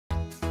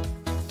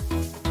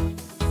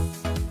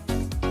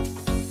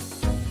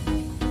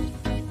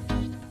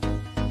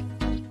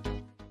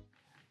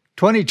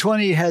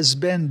2020 has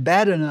been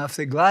bad enough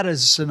that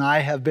Gladys and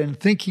I have been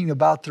thinking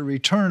about the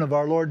return of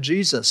our Lord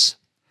Jesus.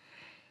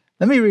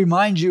 Let me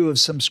remind you of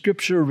some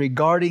scripture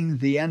regarding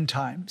the end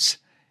times.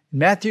 In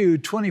Matthew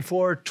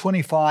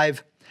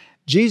 24:25,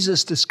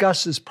 Jesus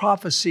discusses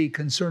prophecy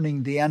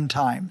concerning the end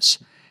times.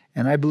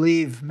 And I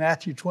believe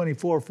Matthew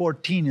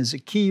 24:14 is a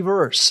key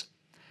verse.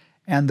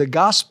 And the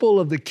gospel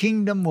of the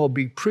kingdom will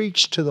be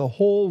preached to the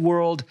whole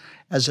world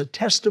as a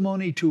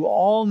testimony to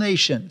all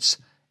nations,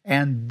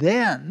 and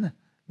then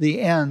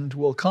the end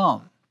will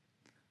come.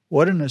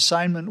 What an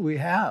assignment we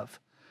have.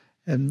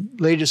 And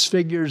latest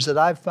figures that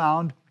I've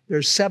found,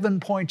 there's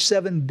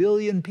 7.7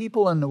 billion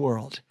people in the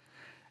world.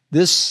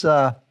 This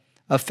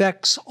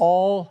affects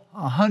all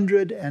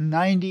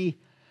 190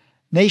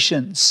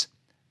 nations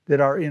that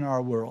are in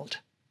our world.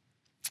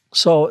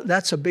 So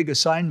that's a big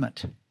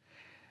assignment.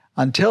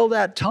 Until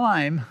that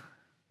time,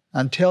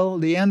 until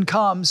the end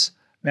comes,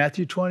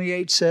 Matthew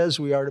 28 says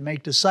we are to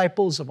make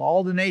disciples of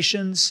all the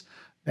nations,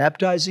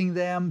 baptizing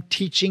them,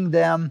 teaching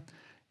them,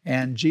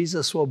 and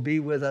Jesus will be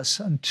with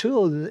us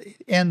until the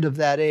end of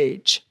that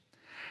age.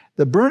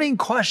 The burning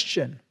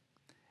question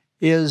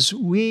is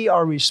we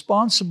are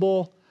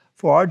responsible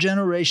for our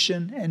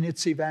generation and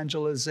its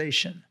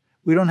evangelization.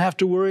 We don't have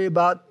to worry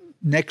about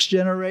next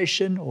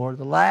generation or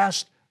the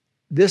last.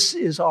 This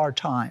is our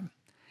time.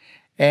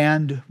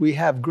 And we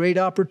have great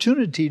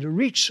opportunity to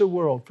reach the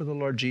world for the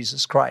Lord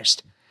Jesus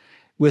Christ.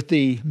 With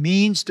the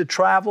means to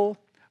travel,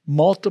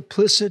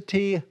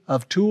 multiplicity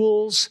of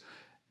tools,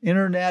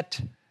 internet,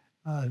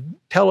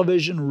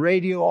 television,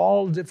 radio,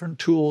 all different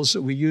tools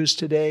that we use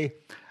today,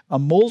 a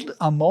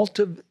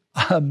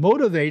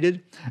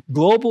motivated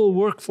global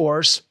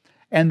workforce,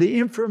 and the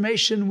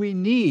information we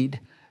need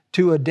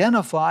to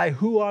identify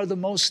who are the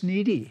most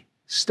needy,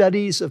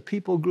 studies of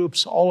people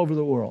groups all over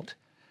the world.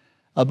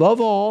 Above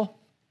all,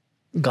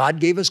 God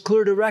gave us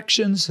clear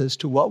directions as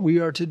to what we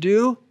are to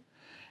do,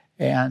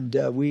 and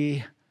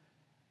we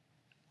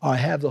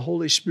have the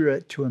Holy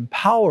Spirit to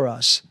empower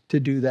us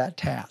to do that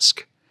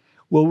task.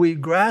 Will we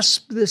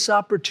grasp this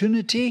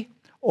opportunity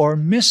or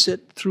miss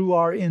it through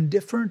our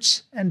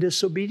indifference and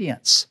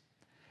disobedience?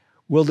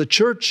 Will the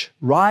church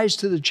rise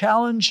to the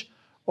challenge,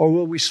 or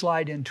will we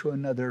slide into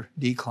another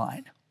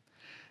decline?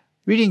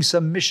 Reading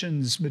some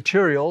missions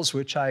materials,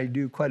 which I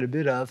do quite a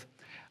bit of,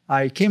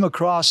 I came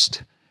across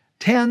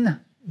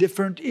 10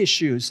 different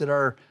issues that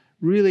are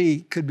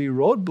really could be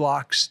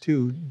roadblocks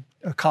to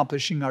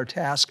accomplishing our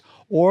task,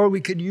 or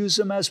we could use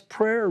them as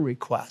prayer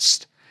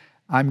requests.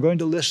 I'm going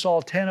to list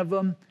all 10 of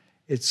them.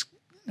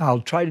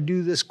 I'll try to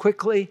do this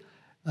quickly.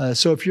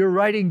 So if you're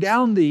writing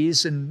down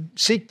these and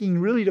seeking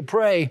really to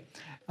pray,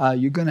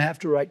 you're going to have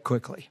to write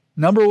quickly.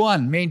 Number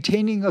 1,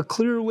 maintaining a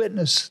clear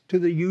witness to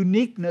the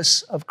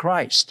uniqueness of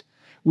Christ.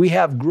 We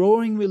have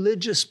growing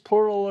religious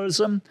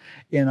pluralism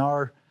in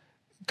our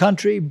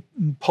country,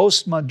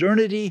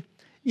 post-modernity.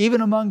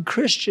 Even among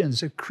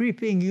Christians, a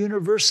creeping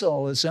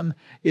universalism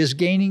is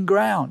gaining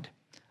ground.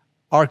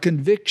 Our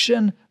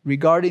conviction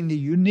regarding the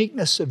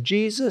uniqueness of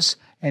Jesus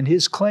and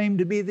his claim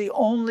to be the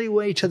only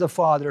way to the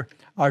Father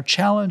are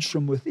challenged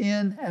from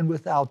within and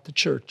without the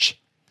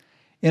church.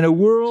 In a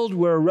world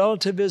where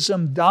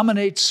relativism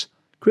dominates,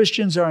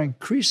 Christians are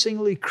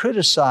increasingly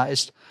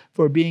criticized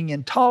for being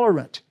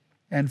intolerant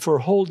and for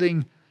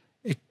holding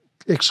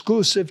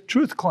exclusive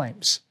truth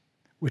claims,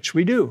 which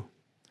we do.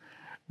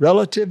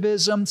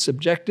 Relativism,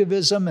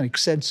 subjectivism, and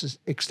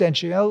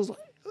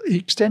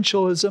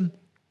existentialism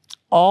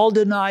all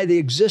deny the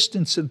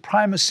existence and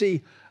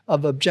primacy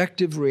of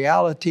objective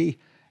reality,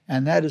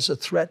 and that is a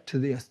threat to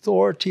the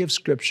authority of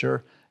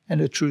Scripture and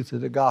the truth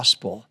of the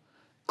gospel.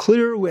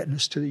 Clear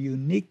witness to the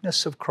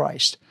uniqueness of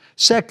Christ.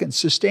 Second,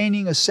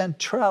 sustaining a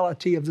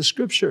centrality of the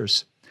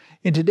Scriptures.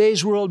 In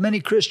today's world,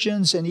 many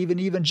Christians and even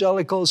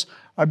evangelicals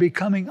are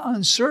becoming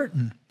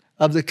uncertain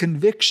of the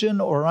conviction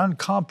or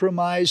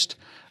uncompromised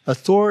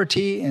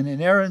authority and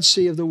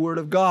inerrancy of the Word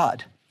of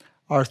God.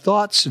 Our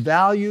thoughts,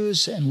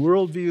 values, and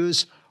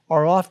worldviews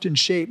are often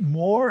shaped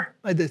more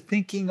by the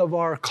thinking of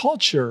our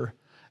culture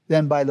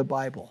than by the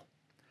Bible.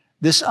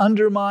 This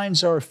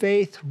undermines our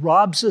faith,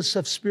 robs us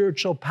of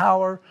spiritual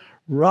power,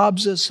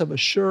 robs us of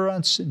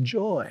assurance and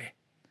joy.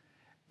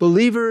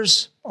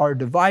 Believers are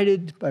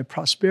divided by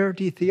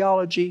prosperity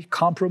theology,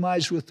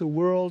 compromise with the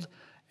world,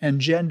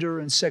 and gender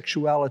and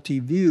sexuality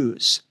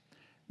views.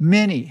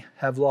 Many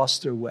have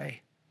lost their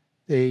way.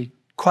 They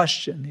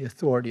question the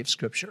authority of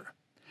Scripture.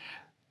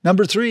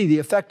 Number 3, the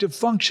effective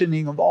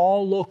functioning of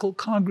all local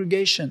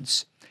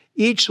congregations.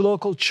 Each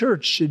local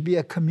church should be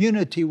a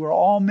community where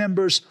all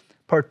members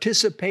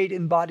participate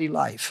in body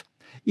life.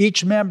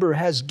 Each member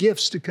has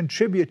gifts to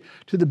contribute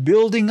to the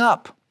building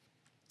up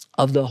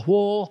of the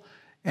whole,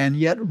 and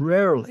yet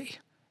rarely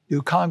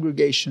do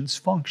congregations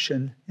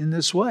function in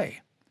this way.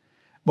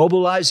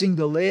 Mobilizing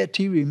the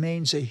laity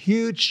remains a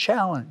huge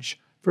challenge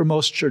for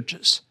most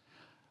churches.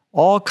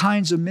 All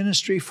kinds of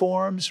ministry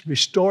forms,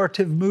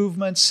 restorative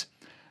movements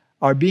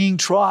are being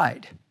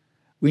tried.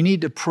 We need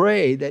to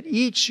pray that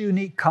each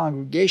unique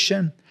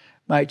congregation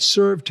might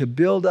serve to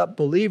build up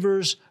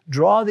believers,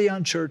 draw the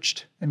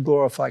unchurched, and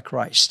glorify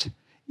Christ.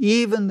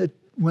 Even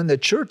when the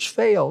church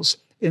fails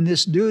in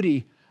this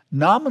duty,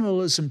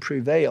 nominalism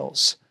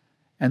prevails,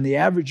 and the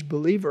average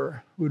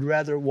believer would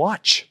rather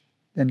watch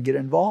than get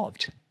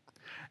involved.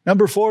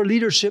 Number 4,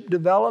 leadership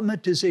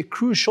development is a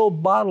crucial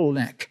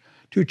bottleneck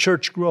to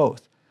church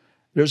growth.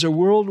 There's a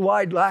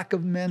worldwide lack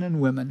of men and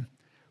women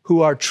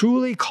who are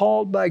truly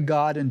called by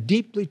God and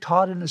deeply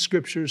taught in the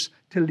Scriptures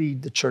to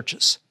lead the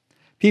churches.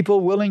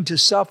 People willing to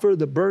suffer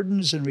the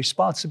burdens and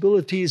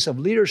responsibilities of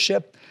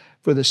leadership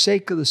for the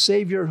sake of the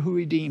Savior who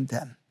redeemed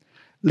them.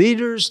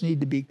 Leaders need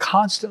to be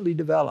constantly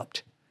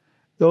developed.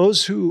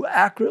 Those who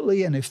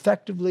accurately and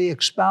effectively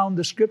expound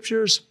the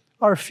Scriptures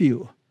are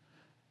few,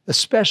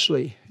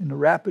 especially in the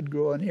rapid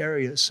growing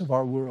areas of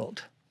our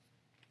world.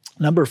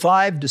 Number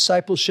 5,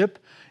 discipleship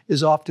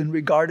is often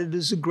regarded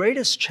as the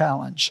greatest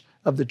challenge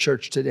of the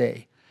church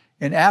today.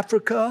 In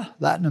Africa,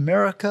 Latin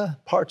America,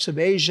 parts of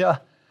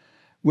Asia,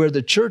 where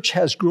the church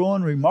has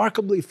grown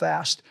remarkably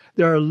fast,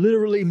 there are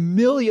literally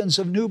millions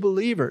of new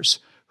believers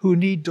who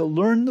need to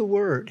learn the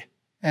Word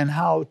and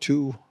how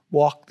to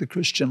walk the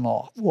Christian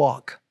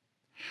walk.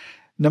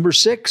 Number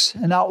 6,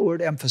 an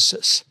outward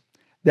emphasis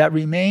that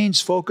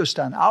remains focused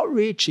on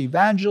outreach,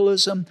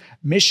 evangelism,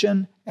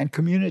 mission, and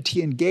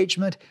community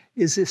engagement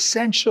is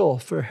essential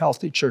for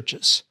healthy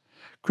churches.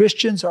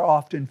 Christians are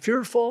often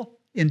fearful,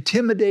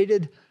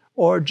 intimidated,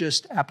 or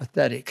just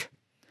apathetic.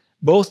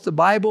 Both the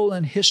Bible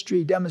and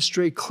history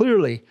demonstrate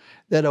clearly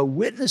that a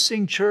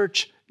witnessing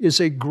church is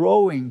a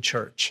growing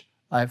church.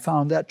 I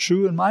found that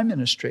true in my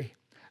ministry.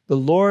 The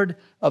Lord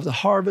of the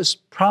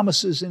harvest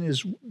promises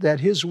that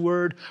His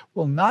word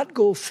will not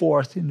go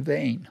forth in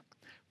vain.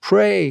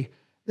 Pray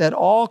that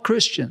all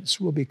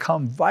Christians will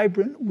become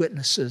vibrant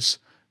witnesses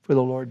for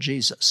the Lord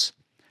Jesus.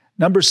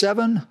 Number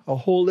 7, a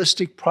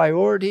holistic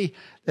priority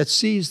that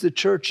sees the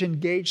church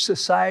engage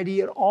society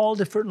at all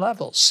different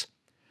levels.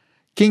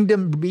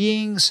 Kingdom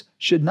beings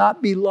should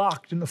not be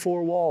locked in the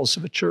four walls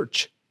of a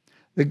church.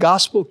 The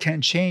gospel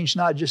can change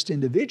not just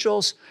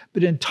individuals,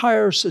 but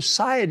entire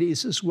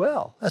societies as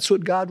well. That's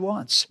what God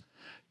wants.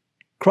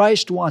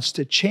 Christ wants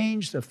to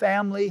change the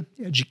family,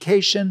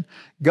 education,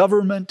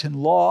 government and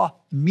law,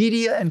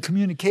 media and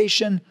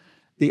communication,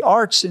 the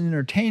arts and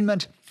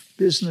entertainment,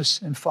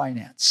 business and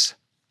finance.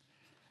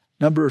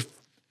 Number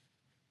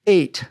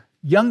 8,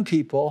 young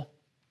people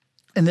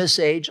in this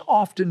age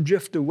often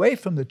drift away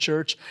from the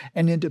church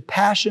and into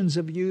passions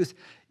of youth,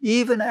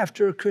 even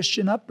after a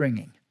Christian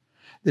upbringing.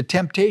 The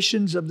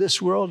temptations of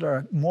this world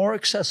are more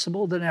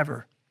accessible than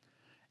ever,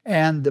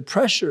 and the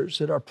pressures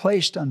that are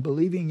placed on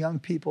believing young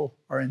people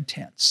are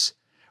intense.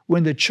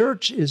 When the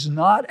church is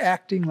not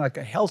acting like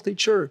a healthy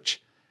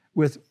church,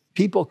 with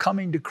people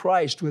coming to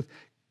Christ, with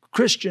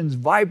Christians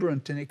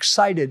vibrant and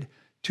excited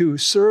to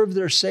serve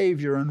their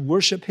Savior and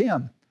worship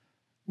Him,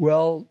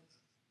 well,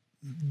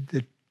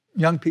 the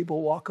young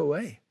people walk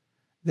away.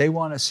 They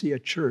want to see a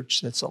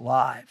church that's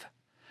alive.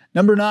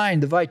 Number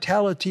 9, the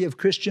vitality of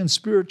Christian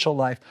spiritual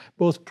life,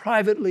 both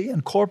privately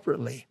and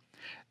corporately.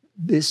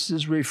 This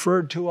is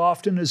referred to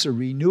often as a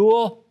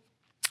renewal,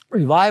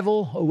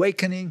 revival,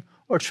 awakening,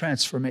 or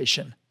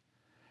transformation.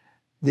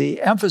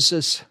 The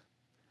emphasis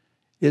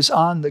is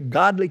on the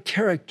godly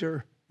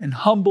character and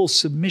humble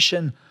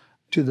submission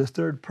to the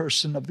third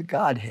person of the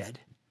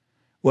Godhead.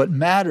 What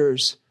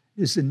matters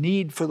is the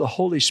need for the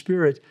Holy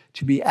Spirit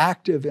to be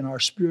active in our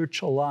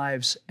spiritual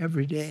lives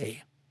every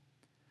day.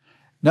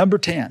 Number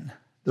 10,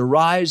 the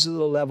rise of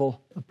the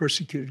level of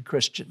persecuted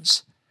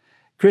Christians.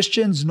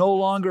 Christians no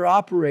longer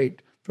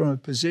operate from a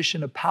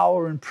position of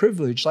power and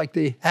privilege like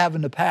they have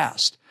in the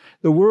past.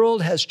 The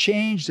world has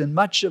changed, and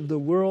much of the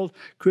world,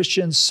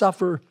 Christians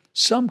suffer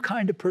some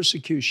kind of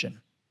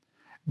persecution.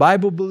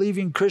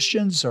 Bible-believing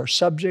Christians are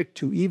subject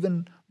to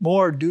even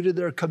more due to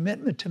their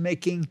commitment to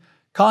making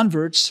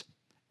converts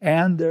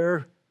and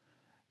their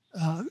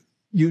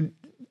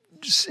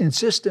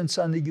insistence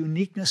on the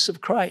uniqueness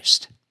of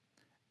Christ.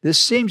 This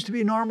seems to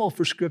be normal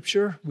for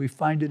Scripture. We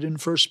find it in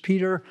 1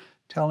 Peter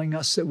telling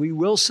us that we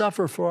will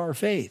suffer for our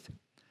faith.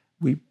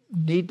 We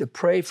need to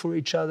pray for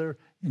each other,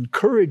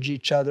 encourage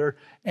each other,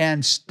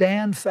 and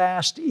stand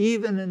fast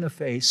even in the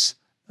face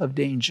of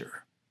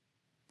danger.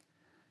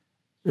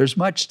 There's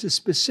much to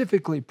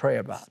specifically pray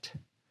about.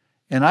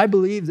 And I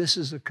believe this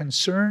is a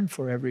concern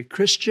for every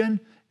Christian,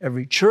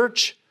 every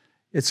church.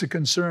 It's a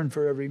concern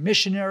for every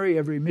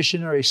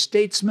missionary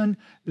statesman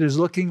that is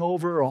looking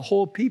over a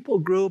whole people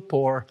group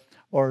or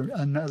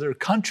another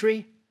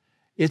country.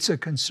 It's a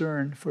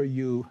concern for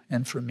you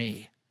and for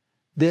me.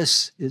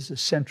 This is the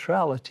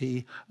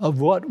centrality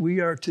of what we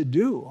are to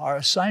do, our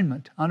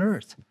assignment on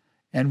earth.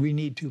 And we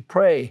need to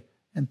pray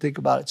and think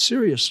about it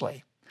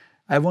seriously.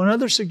 I have one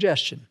other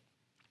suggestion.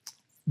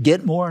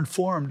 Get more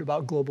informed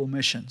about global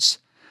missions.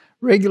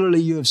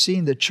 Regularly, you have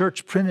seen the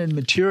church printed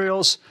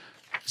materials,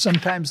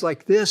 sometimes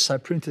like this. I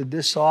printed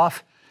this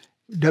off,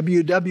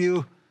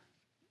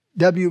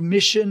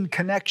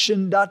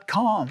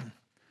 www.missionconnection.com.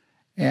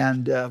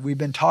 And we've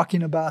been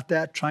talking about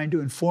that, trying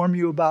to inform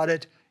you about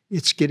it.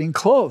 It's getting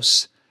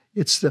close.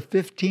 It's the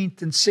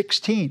 15th and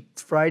 16th,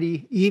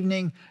 Friday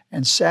evening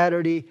and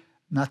Saturday,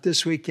 not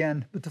this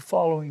weekend, but the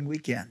following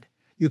weekend.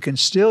 You can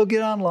still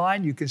get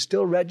online. You can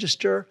still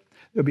register.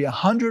 There'll be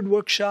 100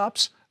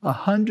 workshops,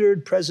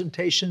 100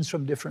 presentations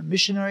from different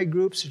missionary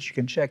groups that you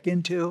can check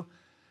into.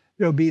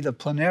 There'll be the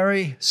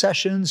plenary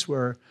sessions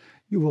where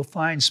you will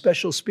find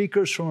special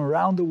speakers from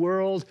around the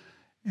world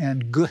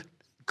and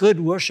good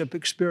worship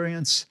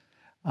experience.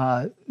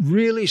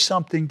 Really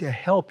something to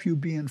help you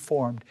be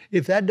informed.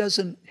 If that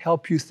doesn't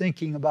help you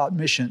thinking about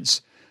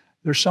missions,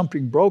 there's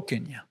something broke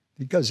in you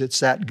because it's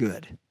that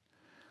good.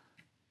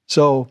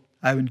 So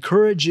I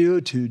encourage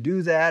you to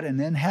do that and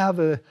then have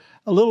a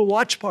little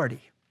watch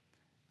party.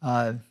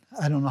 I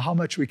don't know how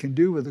much we can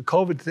do with the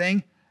COVID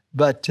thing,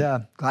 but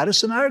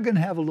Gladys and I are going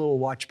to have a little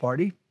watch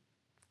party.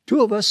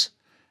 2 of us,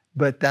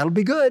 but that'll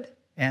be good.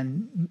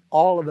 And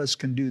all of us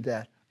can do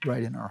that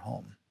right in our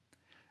home.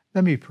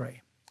 Let me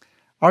pray.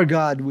 Our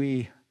God,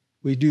 we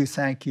do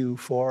thank you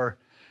for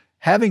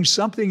having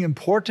something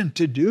important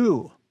to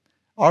do.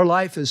 Our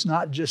life is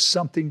not just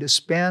something to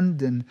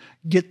spend and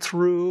get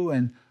through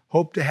and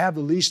hope to have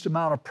the least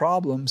amount of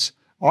problems.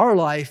 Our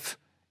life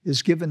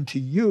is given to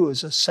you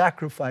as a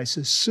sacrifice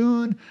as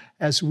soon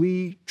as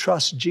we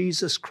trust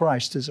Jesus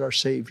Christ as our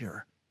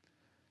Savior.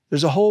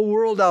 There's a whole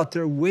world out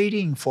there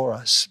waiting for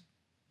us,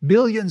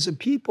 billions of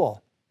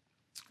people,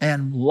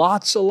 and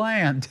lots of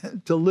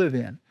land to live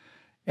in.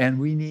 And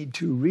we need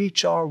to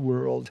reach our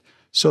world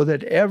so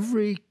that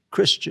every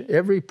Christian,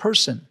 every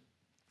person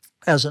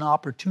has an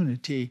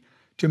opportunity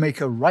to make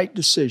a right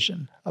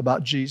decision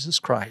about Jesus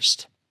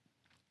Christ.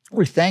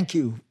 We thank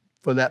you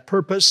for that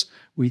purpose.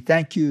 We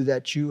thank you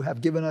that you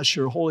have given us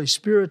your Holy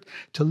Spirit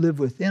to live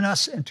within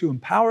us and to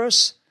empower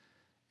us.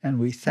 And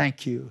we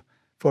thank you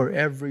for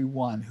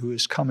everyone who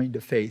is coming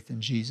to faith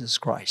in Jesus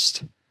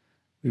Christ.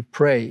 We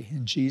pray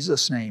in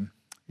Jesus' name,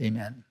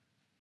 amen.